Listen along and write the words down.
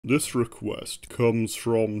This request comes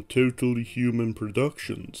from Totally Human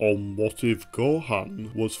Productions on what if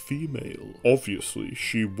Gohan was female. Obviously,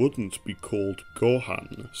 she wouldn't be called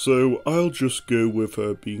Gohan, so I'll just go with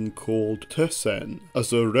her being called Tessen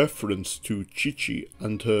as a reference to Chichi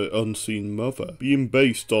and her unseen mother, being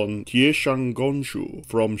based on Tieshangonju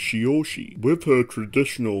from Shioshi. With her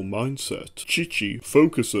traditional mindset, Chichi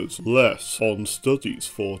focuses less on studies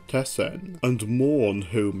for Tessen and more on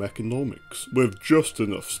home economics, with just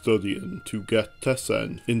enough studying to get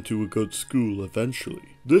Tessen into a good school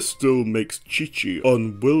eventually. This still makes Chichi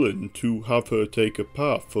unwilling to have her take a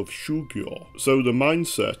path of Shugyo, so the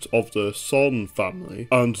mindset of the Son family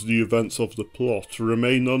and the events of the plot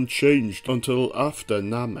remain unchanged until after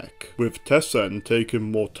Namek, with Tessen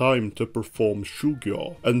taking more time to perform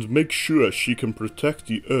Shugyo and make sure she can protect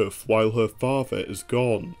the Earth while her father is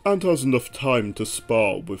gone, and has enough time to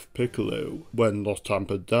spar with Piccolo when not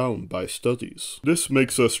hampered down by studies. This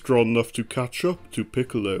makes her strong enough to catch up to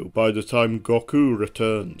Piccolo by the time Goku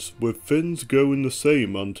returns, with things going the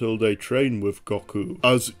same until they train with Goku,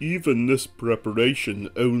 as even this preparation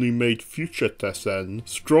only made future Tessen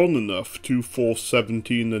strong enough to force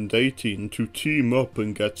 17 and 18 to team up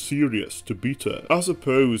and get serious to beat her, as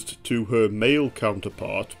opposed to her male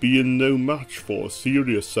counterpart being no match for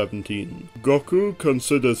serious 17. Goku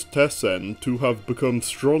considers Tessen to have become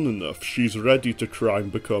strong enough she's ready to try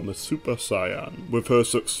and become a Super Saiyan, with her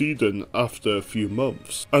succeeding after a few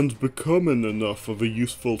months, and becoming enough of a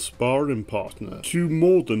useful sparring partner to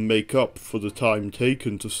more than make up for the time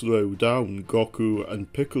taken to slow down Goku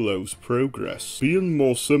and Piccolo's progress, being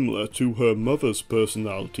more similar to her mother's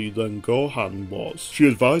personality than Gohan was. She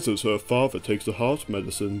advises her father takes the heart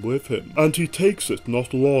medicine with him, and he takes it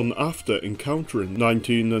not long after encountering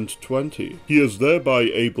 19 and 20. He is thereby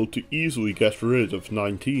able to easily get rid of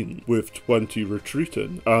 19, with 20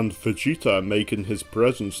 retreating, and Vegeta making his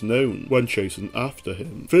presence known when chasing after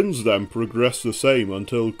him. Things then progress the same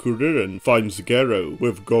until Kuririn finds Gero,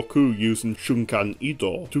 with Goku using Shunkan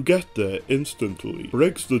Ido to get there instantly,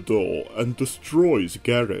 breaks the door and destroys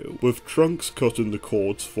Gero, with Trunks cutting the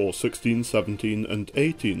cords for 16, 17 and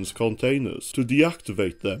 18's containers to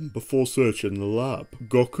deactivate them before searching the lab.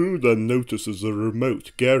 Goku then notices the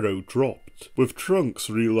remote Gero dropped, with Trunks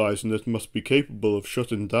realizing it must be capable of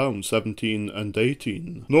shutting down 17 and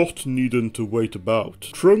 18, not needing to wait about.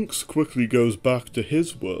 Trunks quickly goes back to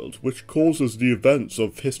his world, which causes the events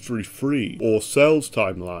of History 3, or Cell's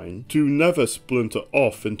timeline, to never splinter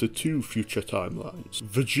off into two future timelines.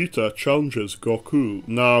 Vegeta challenges Goku,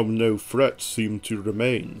 now no threats seem to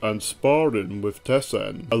remain, and sparring with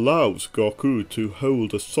Tessen allows Goku to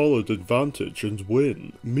hold a solid advantage and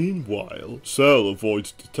win. Meanwhile, Cell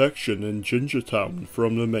avoids detection in Ginger Town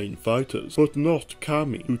from the main fighters, but not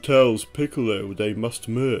Kami, who tells Piccolo they must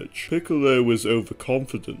merge. Piccolo is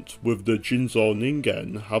overconfident, with the Jinzo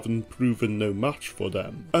Ningen having proven no match for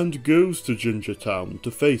them, and goes to Ginger Town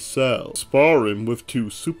to face Cell. Sparring with two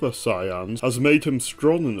Super Saiyans has made him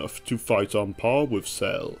strong enough to fight on par with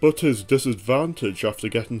Cell, but his disadvantage after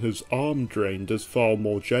getting his arm drained is far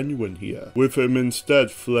more genuine here, with him instead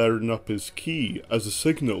flaring up his ki as a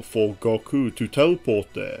signal for Goku to teleport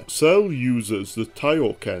there. Cell uses the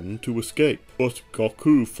Taioken to escape, but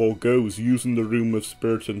Goku forgoes using the Room of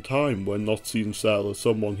Spirit and Time when not seeing Cell as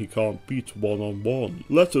someone he can't beat one-on-one,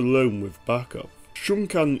 let alone with backup.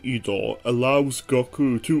 Shunkan Ido allows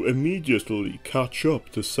Goku to immediately catch up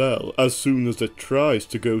to Cell as soon as it tries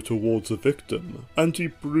to go towards a victim, and he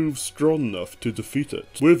proves strong enough to defeat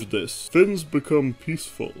it. With this, things become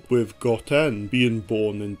peaceful, with Goten being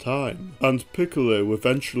born in time, and Piccolo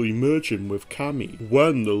eventually merging with Kami,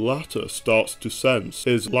 when the latter starts to sense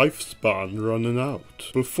his lifespan running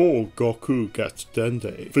out. Before Goku gets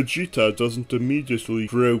Dende, Vegeta doesn't immediately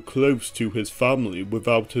grow close to his family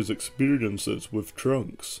without his experiences with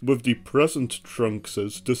Trunks, with the present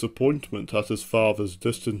Trunks' disappointment at his father's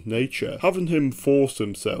distant nature having him force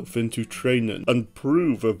himself into training and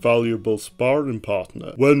prove a valuable sparring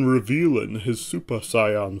partner when revealing his Super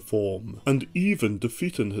Saiyan form, and even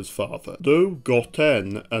defeating his father. Though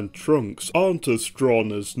Goten and Trunks aren't as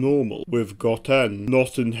strong as normal, with Goten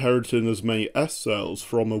not inheriting as many S-cells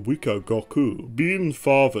from a weaker Goku, being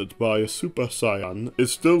fathered by a Super Saiyan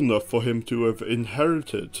is still enough for him to have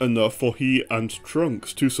inherited enough for he and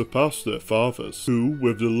Trunks to surpass their fathers, who,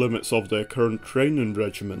 with the limits of their current training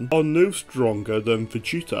regimen, are no stronger than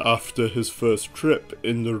Vegeta after his first trip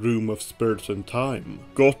in the Room of Spirit and Time.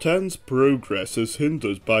 Goten's progress is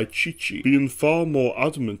hindered by Chichi being far more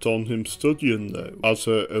adamant on him studying though, as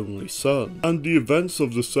her only son, and the events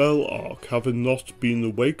of the Cell arc having not been a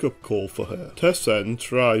wake-up call for her. Tessen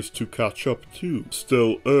tries to catch up too,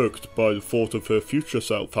 still irked by the thought of her future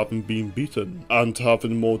self having been beaten, and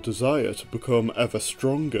having more desire to become ever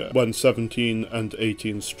stronger when 17 and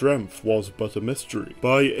 18 strength was but a mystery.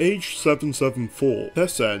 By age 774,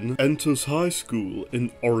 Tessen enters high school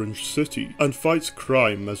in Orange City and fights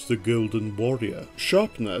crime as the Golden Warrior.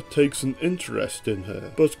 Sharpner takes an interest in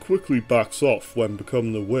her, but quickly backs off when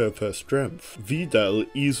becoming aware of her strength. Videl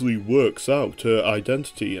easily works out her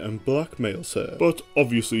identity and blackmails her, but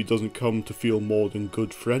obviously doesn't come to feel more than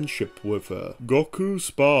good friendship with her. Goku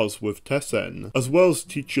spars with Tessen, as well as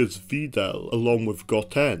teaches Videl along with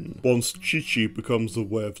Goten, once Chichi becomes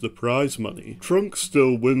aware of the prize money. Trunks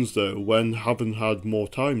still wins though when having had more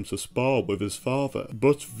time to spar with his father,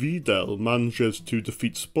 but Videl manages to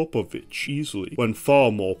defeat Spopovich easily when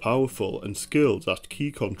far more powerful and skilled at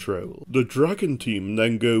ki control. The Dragon team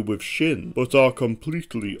then go with Shin, but are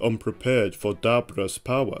completely unprepared for Dabra's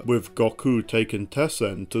power, with Goku taking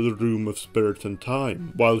Tessen to the Room of Spirit and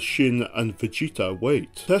Time, while Shin and Vegeta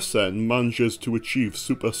wait. Tessen manages to achieve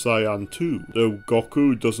Super Saiyan 2, though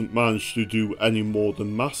Goku doesn't manage to do any more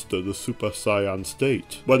than master the Super Saiyan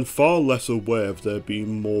state, when far less aware of there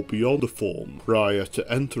being more beyond the form prior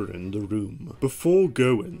to entering the room. Before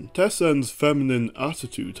going, Tessen's feminine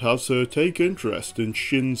attitude has her take interest in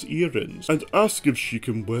Shin's earrings and ask if she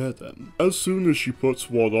can wear them. As soon as she puts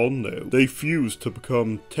one on though, they fuse to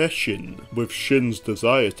become Teshin, with Shin's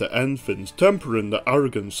desire to end things tempering the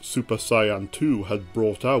arrogance Super Saiyan 2 had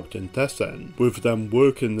brought out in Tessen, with them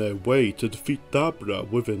working their way to defeat Dabra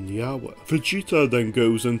within the hour. Vegeta then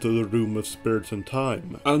goes into the Room of Spirit and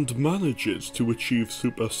Time, and manages to achieve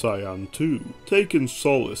Super Saiyan 2, taking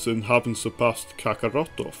solace in having surpassed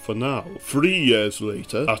Kakaroto for now. 3 years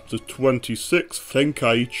later, at the 26th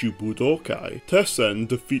Tenkaichi Budokai, Tessen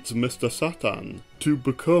defeats Mr. Satan to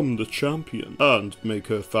become the champion and make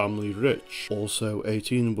her family rich. Also,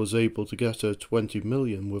 18 was able to get her 20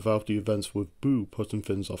 million without the events with Boo putting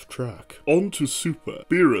things off track. On to Super.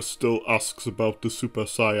 Beerus still asks about the Super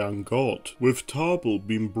Saiyan God, with Tarbell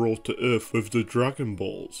being brought to Earth with the Dragon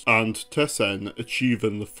Balls, and Tessen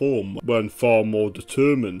achieving the form when far more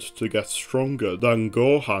determined to get stronger than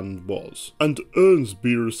Gohan was, and earns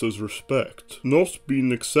Beerus's respect, not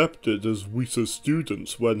being accepted as Whita's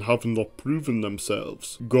students when having not proven themselves.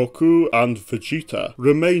 Goku and Vegeta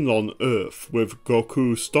remain on Earth, with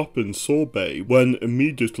Goku stopping Sorbet when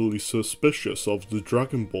immediately suspicious of the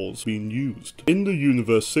Dragon Balls being used. In the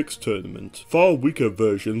Universe 6 tournament, far weaker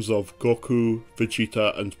versions of Goku,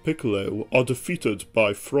 Vegeta and Piccolo are defeated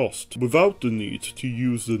by Frost without the need to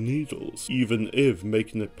use the needles, even if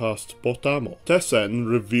making it past Botamo.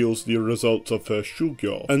 Tessen reveals the results of her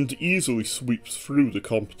Shugyo and easily sweeps through the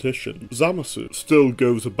competition. Zamasu still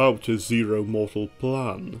goes about his Zero Mortal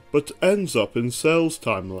plan, but ends up in Cell's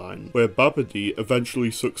timeline, where Babidi eventually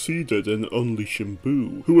succeeded in unleashing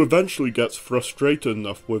Boo, who eventually gets frustrated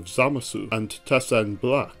enough with Zamasu and Tessen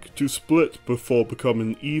Black to split before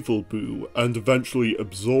becoming Evil Boo and eventually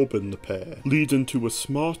absorbing the pair, leading to a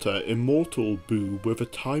smarter immortal Boo with a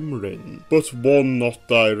time ring, but one not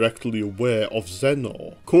directly aware of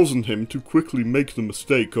Xenor, causing him to quickly make the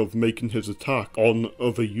mistake of making his attack on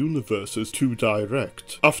other universes too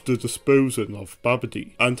direct, after disposing of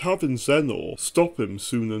Babidi, and having Xenor stop him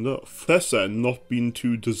soon enough. Tessen not being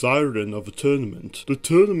too desiring of a tournament, the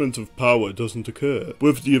Tournament of Power doesn't occur,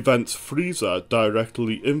 with the events Frieza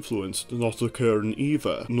directly influenced not occurring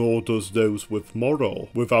either, nor does those with Moro,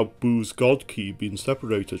 without Boo's God Key being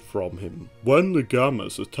separated from him. When the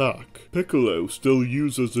Gammas attack, Piccolo still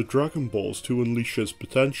uses the Dragon Balls to unleash his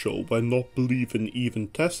potential when not believing even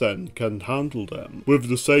Tessen can handle them, with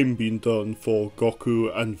the same being done for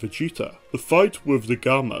Goku and Vegeta. The fight with the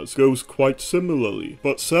Gammas goes quite similarly,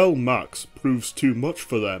 but Cell Max proves too much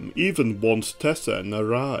for them even once Tessen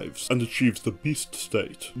arrives and achieves the Beast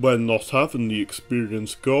state, when not having the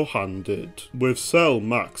experience Gohan did, with Cell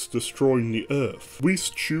Max destroying the Earth. Whis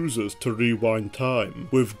chooses to rewind time,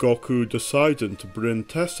 with Goku deciding to bring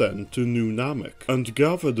Tessen to New Namek and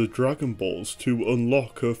gather the Dragon Balls to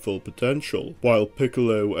unlock her full potential, while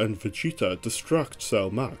Piccolo and Vegeta distract Cell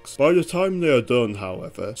Max. By the time they are done,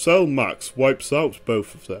 however, Cell Max wipes out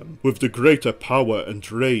both of them, with the greater power and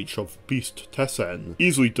rage of Beast against Tessen,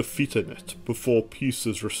 easily defeating it before peace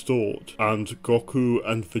is restored, and Goku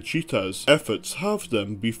and Vegeta's efforts have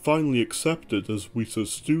them be finally accepted as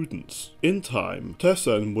Whita's students. In time,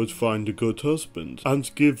 Tessen would find a good husband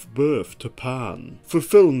and give birth to Pan,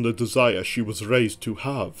 fulfilling the desire she was raised to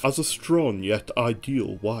have as a strong yet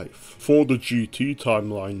ideal wife. For the GT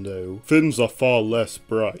timeline though, things are far less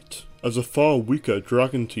bright, as a far weaker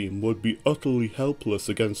Dragon Team would be utterly helpless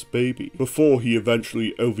against Baby, before he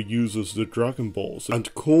eventually overuses the Dragon Balls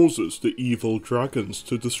and causes the evil dragons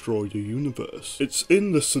to destroy the universe. It's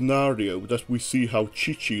in this scenario that we see how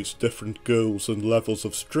Chichi's different goals and levels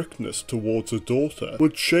of strictness towards her daughter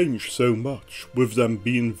would change so much, with them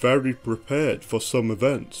being very prepared for some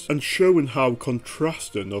events, and showing how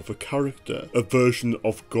contrasting of a character a version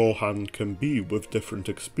of Gohan can be with different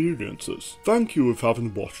experiences. Thank you for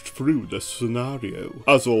having watched through this scenario.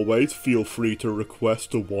 As always, feel free to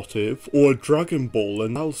request a what if or a Dragon Ball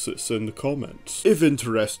analysis in the comments. If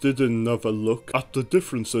interested in another look at the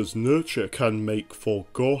differences nurture can make for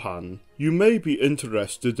Gohan, you may be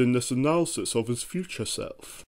interested in this analysis of his future self.